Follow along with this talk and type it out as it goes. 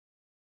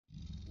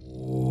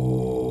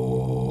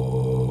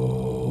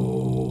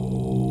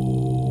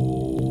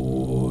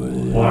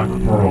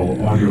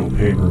Audio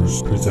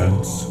Papers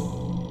presents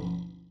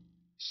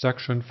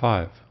Section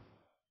 5.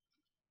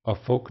 A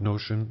Folk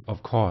Notion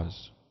of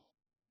Cause.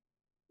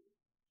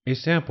 A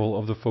sample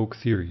of the folk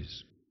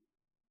theories.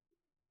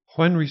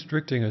 When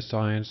restricting a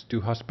science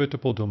to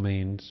hospitable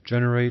domains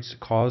generates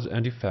cause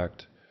and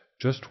effect,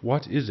 just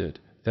what is it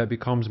that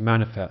becomes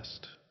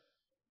manifest?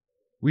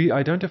 We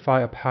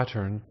identify a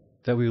pattern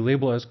that we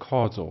label as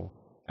causal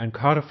and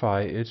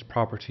codify its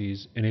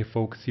properties in a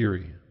folk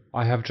theory.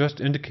 I have just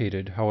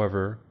indicated,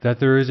 however, that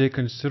there is a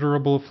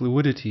considerable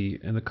fluidity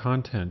in the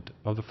content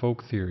of the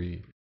folk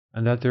theory,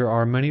 and that there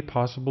are many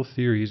possible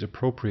theories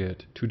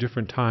appropriate to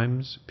different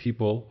times,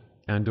 people,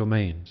 and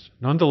domains.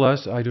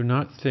 Nonetheless, I do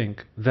not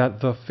think that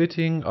the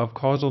fitting of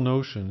causal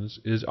notions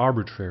is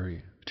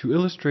arbitrary. To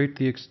illustrate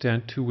the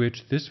extent to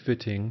which this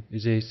fitting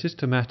is a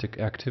systematic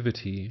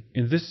activity,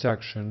 in this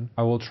section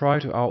I will try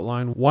to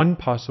outline one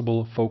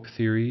possible folk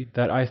theory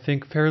that I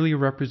think fairly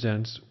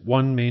represents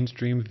one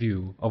mainstream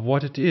view of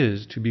what it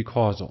is to be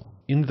causal.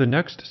 In the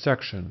next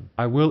section,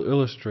 I will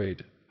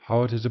illustrate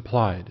how it is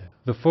applied.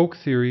 The folk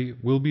theory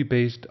will be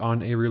based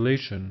on a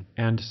relation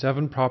and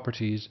 7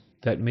 properties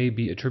that may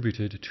be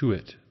attributed to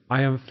it.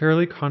 I am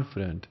fairly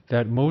confident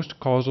that most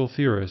causal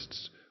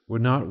theorists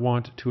would not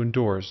want to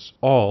endorse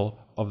all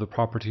of the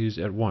properties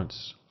at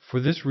once. For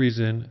this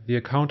reason, the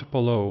account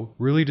below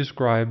really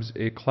describes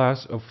a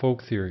class of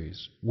folk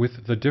theories,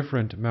 with the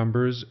different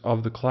members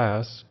of the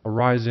class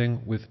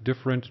arising with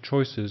different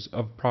choices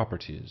of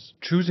properties.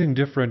 Choosing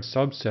different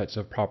subsets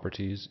of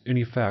properties, in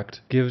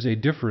effect, gives a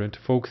different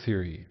folk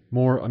theory,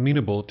 more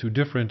amenable to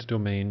different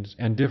domains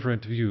and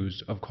different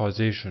views of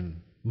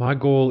causation. My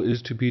goal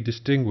is to be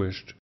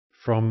distinguished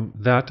from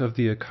that of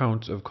the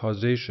accounts of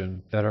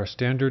causation that are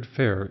standard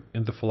fare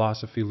in the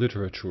philosophy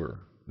literature.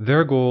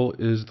 Their goal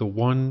is the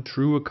one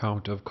true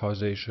account of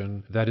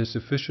causation that is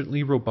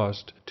sufficiently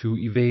robust to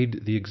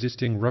evade the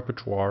existing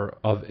repertoire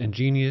of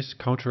ingenious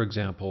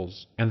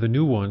counterexamples and the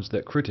new ones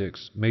that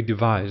critics may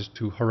devise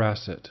to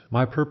harass it.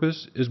 My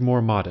purpose is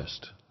more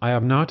modest. I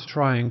am not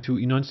trying to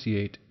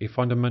enunciate a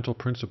fundamental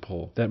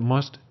principle that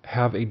must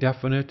have a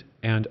definite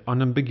and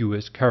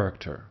unambiguous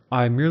character.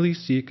 I merely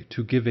seek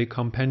to give a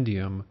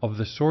compendium of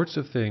the sorts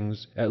of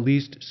things at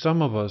least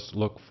some of us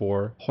look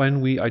for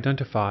when we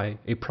identify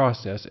a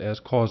process as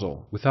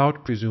causal,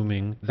 without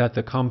presuming that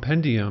the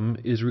compendium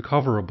is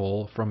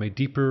recoverable from a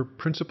deeper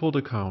principled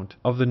account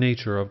of the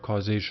nature of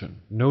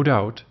causation. No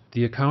doubt,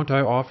 the account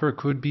I offer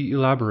could be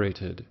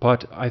elaborated,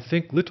 but I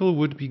think little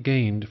would be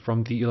gained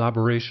from the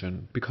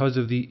elaboration because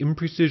of the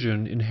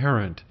imprecision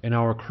inherent in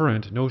our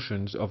current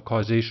notions of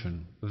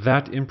causation.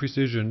 That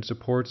imprecision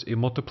supports a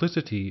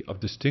multiplicity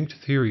of distinct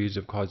theories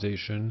of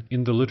causation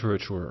in the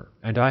literature,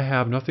 and I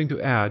have nothing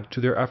to add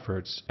to their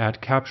efforts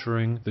at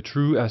capturing the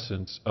true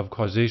essence of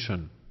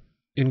causation.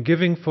 In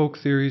giving folk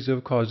theories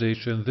of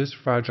causation this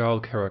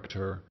fragile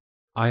character,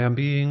 I am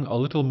being a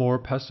little more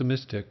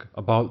pessimistic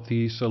about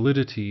the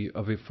solidity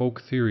of a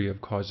folk theory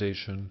of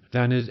causation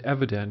than is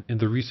evident in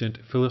the recent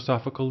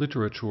philosophical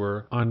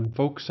literature on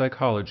folk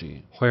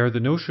psychology, where the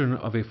notion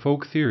of a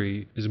folk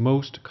theory is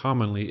most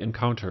commonly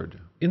encountered.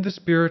 In the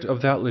spirit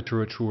of that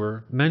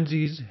literature,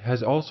 Menzies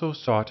has also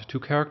sought to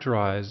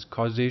characterize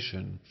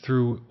causation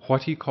through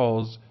what he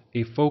calls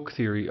a folk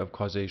theory of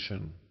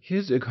causation.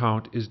 His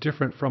account is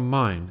different from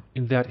mine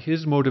in that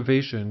his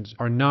motivations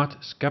are not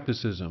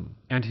skepticism,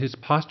 and his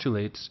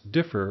postulates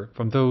differ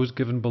from those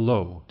given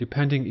below,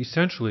 depending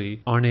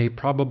essentially on a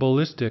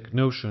probabilistic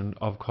notion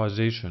of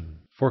causation.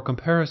 For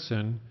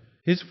comparison,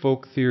 his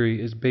folk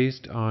theory is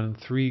based on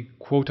 3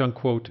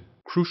 quote-unquote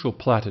crucial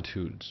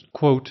platitudes.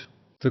 Quote,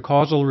 "The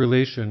causal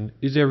relation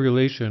is a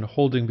relation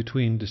holding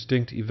between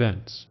distinct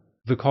events.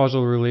 The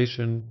causal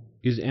relation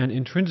is an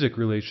intrinsic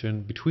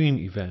relation between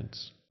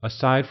events.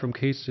 Aside from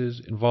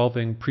cases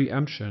involving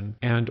preemption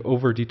and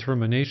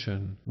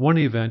overdetermination, one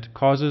event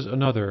causes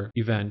another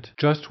event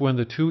just when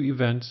the 2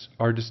 events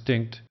are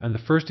distinct and the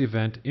first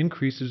event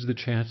increases the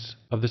chance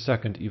of the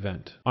second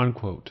event."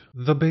 Unquote.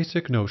 The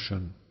basic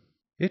notion.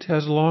 It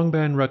has long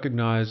been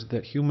recognized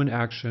that human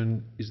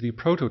action is the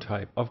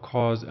prototype of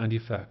cause and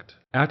effect.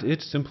 At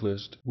its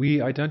simplest,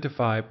 we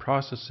identify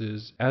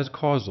processes as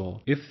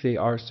causal if they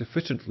are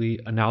sufficiently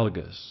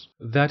analogous.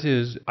 That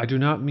is, I do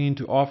not mean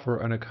to offer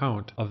an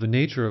account of the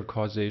nature of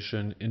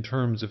causation in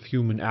terms of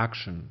human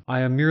action.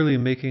 I am merely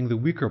making the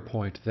weaker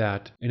point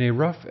that, in a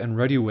rough and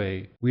ready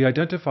way, we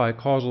identify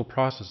causal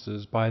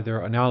processes by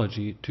their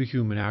analogy to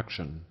human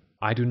action.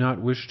 I do not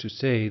wish to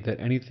say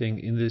that anything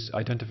in this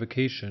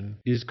identification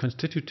is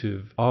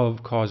constitutive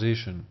of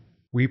causation.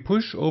 We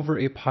push over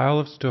a pile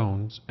of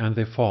stones and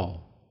they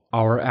fall.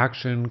 Our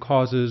action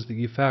causes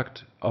the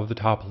effect of the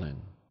toppling.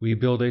 We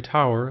build a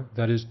tower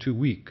that is too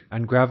weak,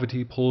 and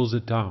gravity pulls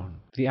it down.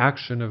 The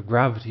action of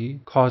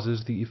gravity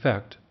causes the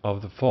effect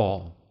of the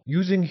fall.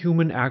 Using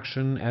human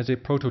action as a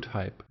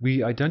prototype,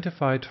 we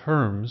identify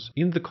terms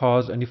in the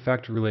cause and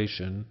effect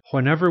relation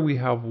whenever we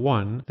have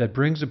one that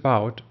brings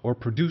about or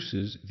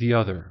produces the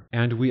other,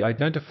 and we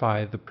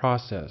identify the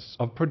process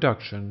of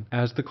production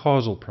as the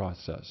causal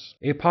process.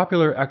 A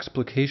popular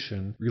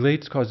explication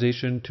relates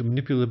causation to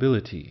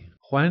manipulability.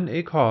 When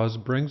a cause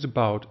brings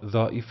about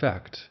the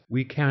effect,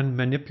 we can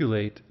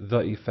manipulate the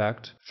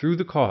effect through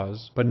the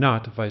cause, but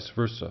not vice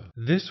versa.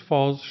 This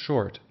falls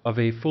short of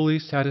a fully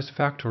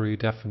satisfactory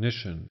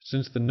definition,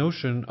 since the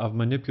notion of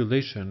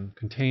manipulation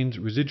contains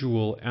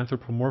residual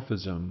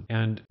anthropomorphism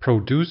and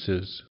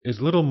produces is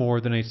little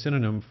more than a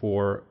synonym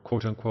for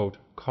quote-unquote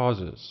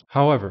causes.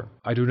 However,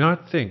 I do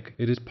not think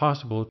it is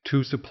possible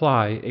to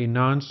supply a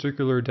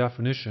non-circular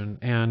definition,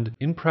 and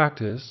in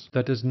practice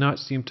that does not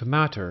seem to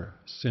matter,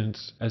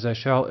 since, as I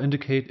shall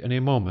indicate in a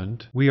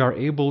moment, we are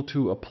able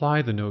to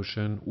apply the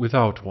notion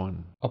without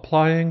one.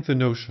 Applying the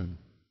notion.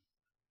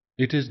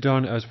 It is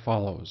done as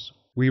follows.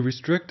 We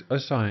restrict a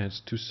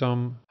science to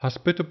some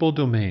hospitable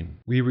domain.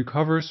 We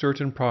recover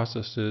certain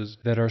processes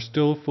that are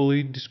still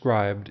fully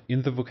described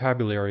in the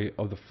vocabulary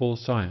of the full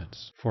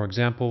science. For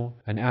example,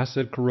 an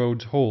acid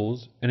corrodes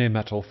holes in a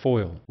metal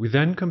foil. We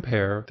then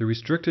compare the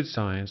restricted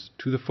science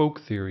to the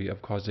folk theory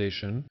of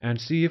causation and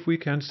see if we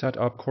can set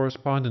up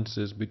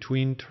correspondences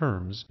between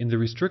terms in the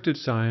restricted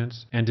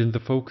science and in the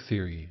folk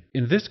theory.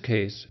 In this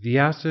case, the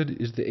acid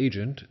is the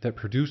agent that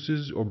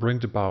produces or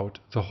brings about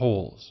the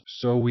holes,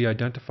 so we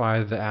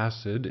identify the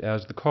acid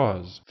as the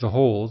cause, the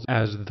holes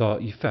as the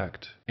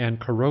effect, and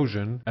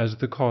corrosion as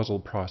the causal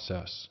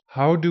process.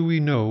 How do we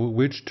know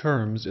which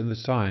terms in the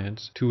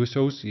science to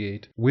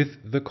associate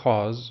with the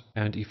cause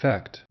and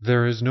effect?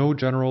 There is no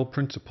general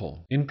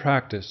principle. In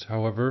practice,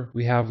 however,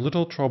 we have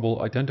little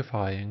trouble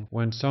identifying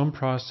when some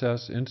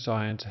process in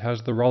science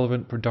has the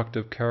relevant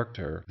productive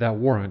character that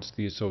warrants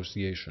the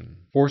association.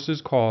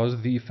 Forces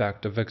cause the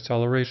effect of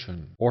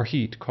acceleration, or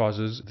heat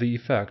causes the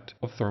effect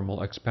of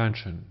thermal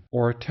expansion,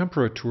 or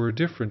temperature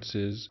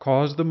differences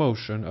cause the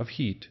motion of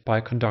heat by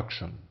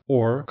conduction,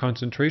 or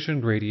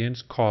concentration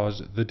gradients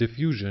cause the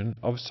diffusion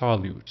of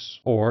solutes,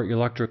 or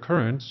electric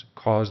currents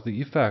cause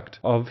the effect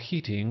of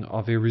heating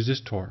of a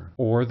resistor,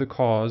 or the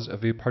cause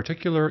of a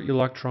particular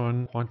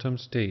electron quantum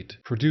state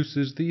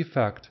produces the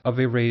effect of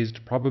a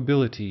raised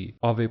probability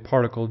of a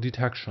particle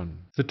detection.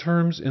 The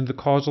terms in the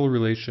causal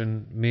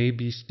relation may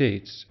be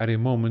states at a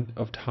moment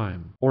of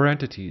time, or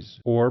entities,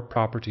 or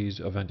properties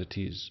of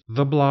entities.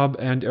 The blob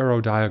and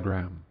arrow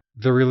diagram.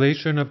 The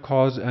relation of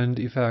cause and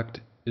effect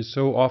is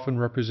so often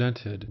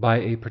represented by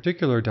a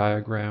particular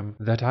diagram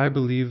that I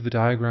believe the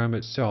diagram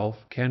itself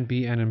can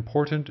be an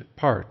important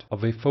part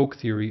of a folk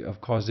theory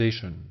of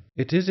causation.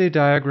 It is a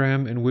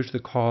diagram in which the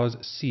cause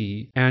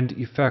C and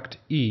effect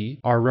E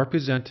are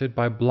represented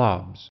by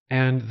blobs,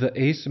 and the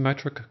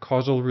asymmetric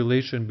causal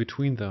relation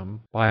between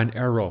them by an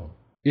arrow.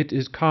 It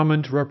is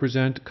common to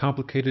represent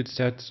complicated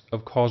sets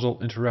of causal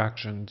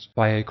interactions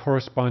by a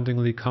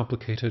correspondingly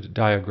complicated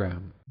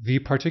diagram. The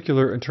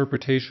particular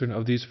interpretation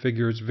of these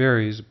figures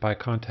varies by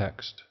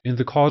context. In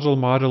the causal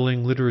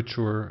modeling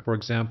literature, for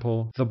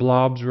example, the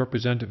blobs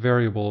represent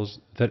variables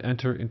that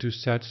enter into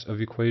sets of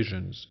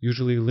equations,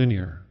 usually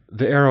linear.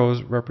 The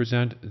arrows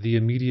represent the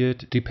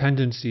immediate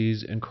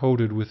dependencies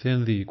encoded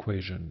within the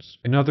equations.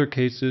 In other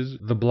cases,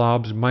 the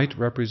blobs might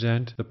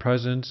represent the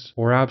presence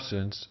or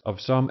absence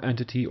of some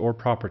entity or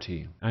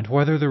property, and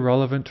whether the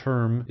relevant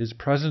term is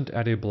present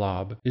at a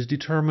blob is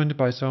determined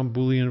by some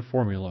Boolean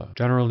formula,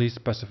 generally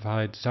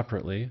specified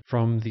separately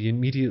from the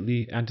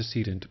immediately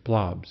antecedent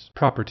blobs.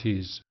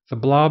 Properties. The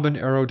blob and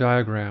arrow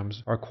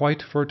diagrams are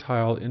quite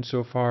fertile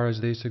insofar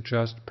as they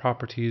suggest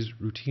properties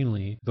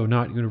routinely, though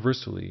not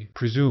universally,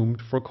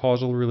 presumed for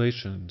causal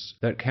relations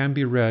that can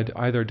be read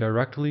either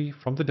directly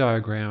from the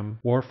diagram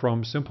or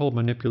from simple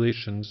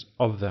manipulations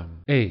of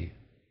them. A.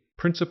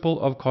 Principle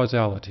of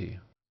causality.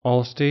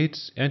 All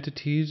states,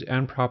 entities,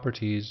 and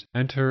properties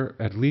enter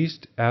at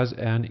least as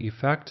an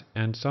effect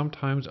and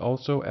sometimes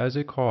also as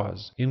a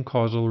cause in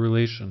causal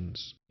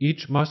relations.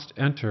 Each must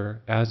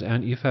enter as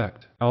an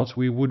effect, else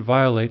we would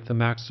violate the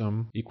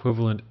maxim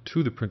equivalent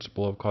to the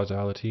principle of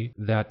causality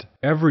that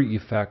every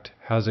effect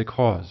has a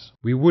cause.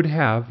 We would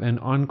have an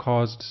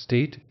uncaused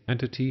state,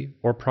 entity,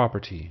 or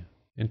property.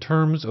 In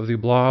terms of the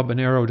blob and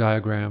arrow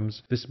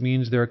diagrams, this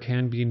means there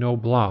can be no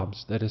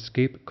blobs that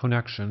escape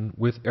connection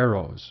with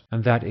arrows,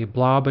 and that a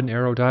blob and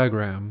arrow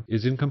diagram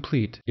is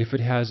incomplete if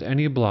it has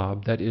any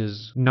blob that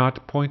is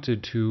not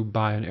pointed to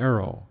by an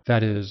arrow,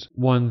 that is,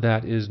 one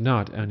that is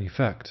not an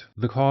effect.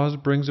 The cause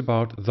brings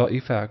about the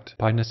effect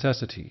by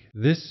necessity.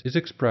 This is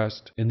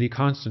expressed in the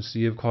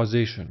constancy of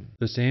causation.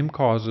 The same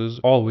causes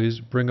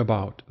always bring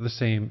about the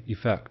same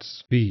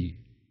effects. B.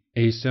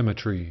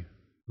 Asymmetry.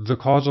 The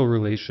causal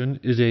relation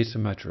is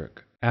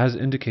asymmetric, as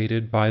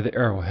indicated by the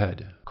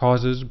arrowhead.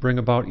 Causes bring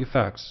about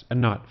effects and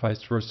not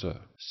vice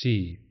versa.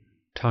 C.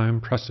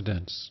 Time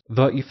precedence.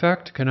 The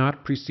effect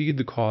cannot precede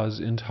the cause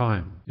in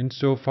time.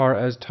 Insofar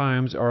as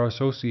times are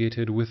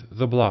associated with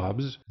the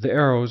blobs, the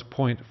arrows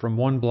point from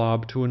one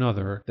blob to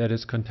another that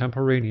is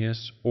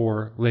contemporaneous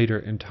or later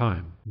in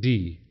time.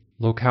 D.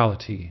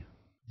 Locality.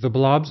 The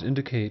blobs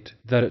indicate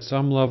that at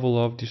some level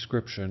of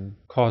description,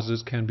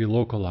 causes can be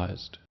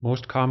localized.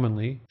 Most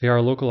commonly, they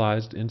are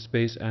localized in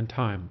space and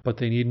time, but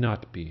they need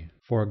not be.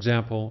 For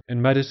example,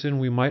 in medicine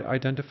we might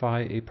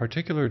identify a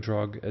particular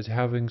drug as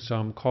having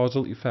some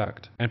causal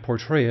effect and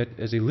portray it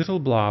as a little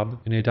blob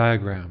in a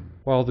diagram,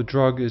 while the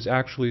drug is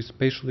actually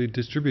spatially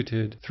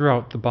distributed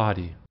throughout the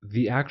body.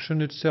 The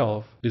action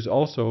itself is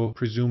also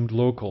presumed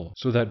local,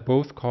 so that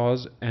both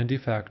cause and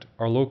effect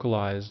are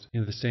localized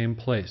in the same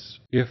place.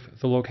 If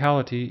the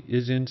locality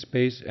is in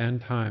space and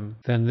time,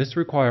 then this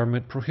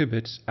requirement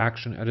prohibits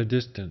action at a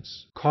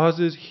distance.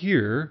 Causes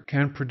here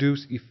can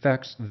produce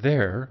effects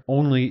there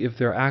only if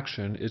their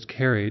action is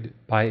carried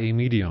by a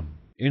medium.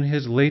 In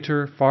his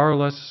later, far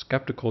less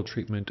skeptical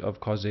treatment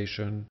of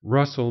causation,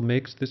 Russell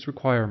makes this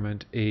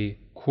requirement a,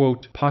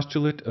 quote,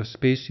 postulate of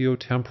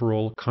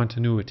spatio-temporal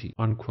continuity,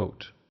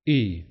 unquote.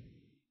 E.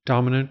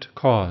 Dominant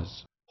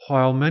cause.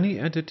 While many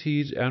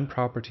entities and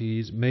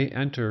properties may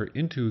enter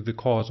into the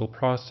causal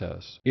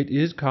process, it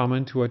is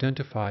common to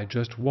identify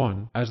just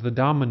one as the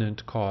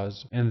dominant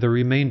cause and the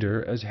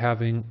remainder as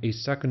having a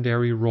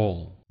secondary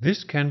role.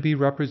 This can be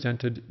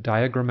represented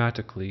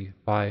diagrammatically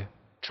by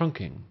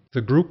chunking,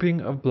 the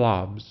grouping of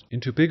blobs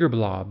into bigger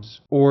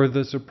blobs, or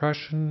the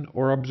suppression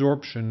or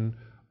absorption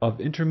of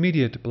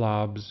intermediate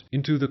blobs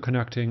into the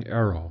connecting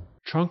arrow.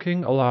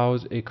 Chunking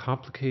allows a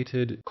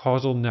complicated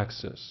causal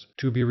nexus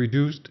to be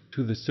reduced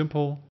to the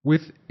simple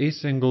with a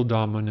single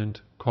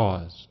dominant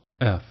cause.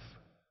 F.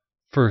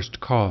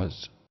 First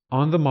cause.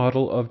 On the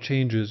model of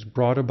changes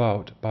brought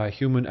about by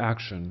human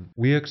action,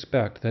 we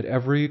expect that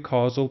every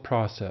causal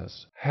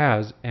process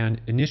has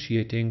an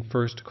initiating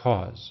first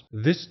cause.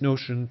 This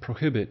notion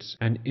prohibits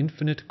an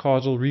infinite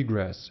causal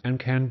regress and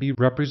can be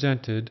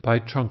represented by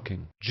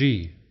chunking.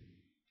 G.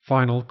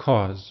 Final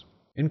cause.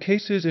 In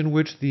cases in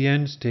which the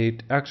end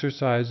state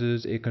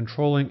exercises a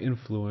controlling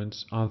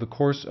influence on the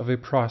course of a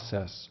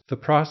process, the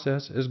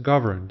process is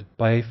governed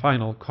by a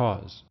final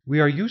cause. We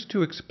are used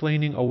to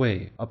explaining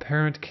away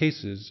apparent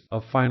cases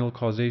of final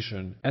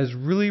causation as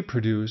really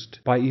produced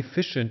by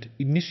efficient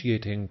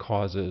initiating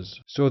causes,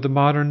 so the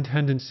modern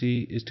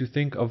tendency is to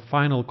think of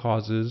final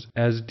causes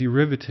as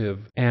derivative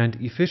and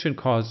efficient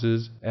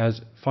causes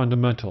as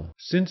fundamental.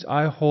 Since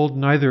I hold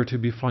neither to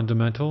be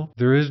fundamental,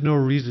 there is no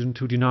reason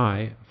to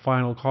deny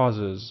final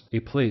causes a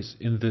place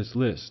in this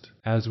list.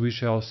 As we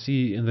shall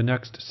see in the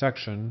next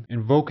section,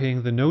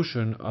 invoking the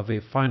notion of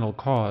a final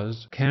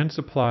cause can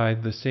supply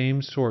the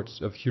same sorts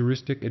of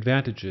heuristic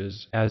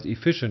advantages as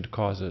efficient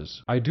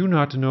causes. I do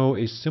not know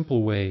a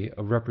simple way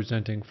of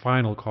representing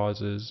final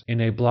causes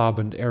in a blob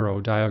and arrow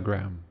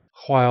diagram.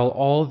 While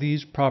all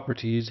these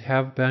properties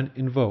have been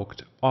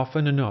invoked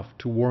often enough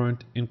to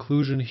warrant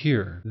inclusion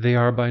here, they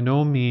are by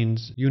no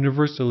means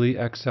universally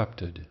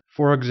accepted.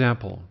 For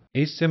example,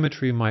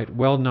 asymmetry might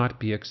well not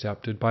be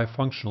accepted by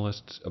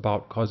functionalists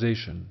about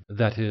causation,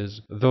 that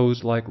is,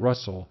 those like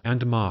Russell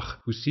and Mach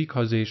who see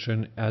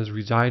causation as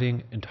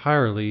residing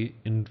entirely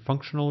in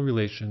functional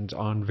relations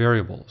on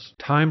variables.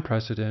 Time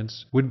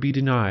precedence would be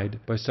denied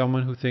by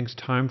someone who thinks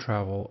time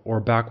travel or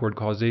backward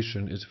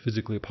causation is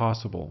physically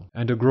possible,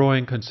 and a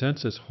growing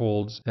consensus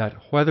holds that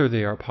whether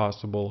they are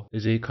possible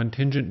is a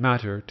contingent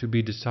matter to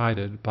be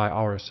decided by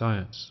our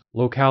science.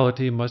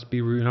 Locality must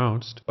be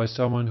renounced by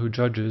someone who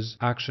judges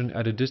action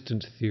at a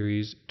distance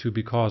theories to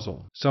be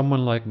causal.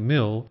 Someone like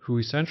Mill, who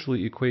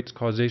essentially equates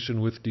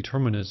causation with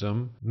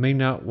determinism, may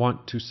not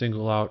want to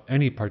single out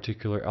any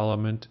particular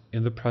element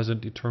in the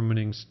present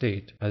determining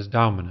state as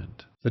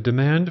dominant. The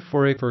demand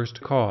for a first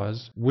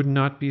cause would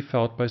not be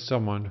felt by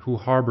someone who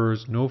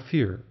harbors no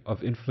fear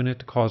of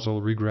infinite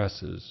causal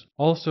regresses.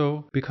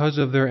 Also, because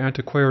of their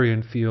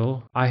antiquarian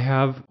feel, I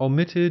have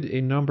omitted a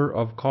number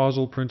of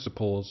causal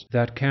principles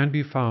that can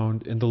be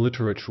found in the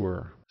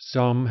literature.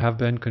 Some have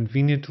been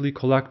conveniently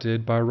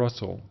collected by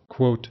Russell.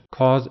 Quote,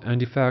 cause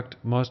and effect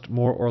must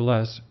more or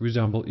less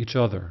resemble each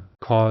other.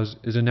 Cause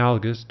is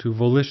analogous to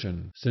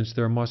volition, since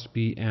there must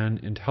be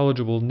an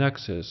intelligible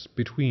nexus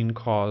between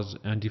cause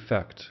and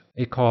effect.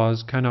 A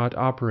cause cannot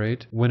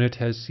operate when it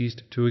has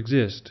ceased to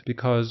exist,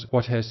 because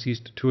what has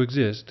ceased to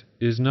exist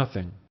is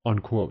nothing.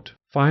 Unquote.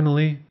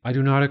 Finally, I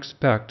do not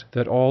expect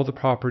that all the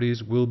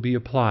properties will be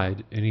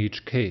applied in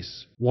each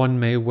case. One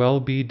may well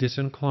be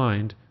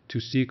disinclined to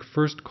seek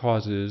first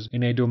causes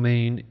in a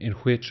domain in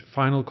which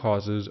final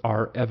causes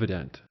are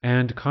evident,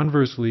 and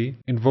conversely,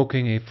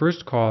 invoking a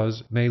first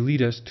cause may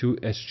lead us to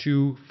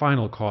eschew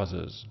final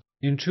causes.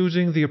 In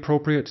choosing the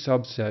appropriate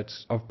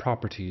subsets of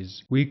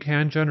properties, we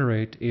can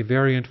generate a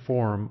variant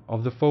form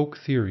of the folk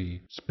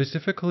theory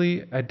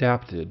specifically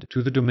adapted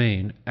to the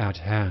domain at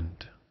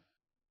hand.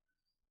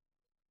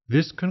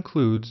 This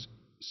concludes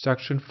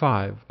Section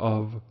 5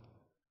 of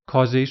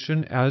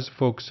Causation as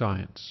Folk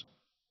Science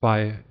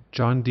by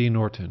John D.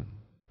 Norton.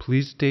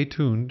 Please stay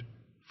tuned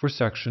for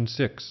Section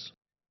 6.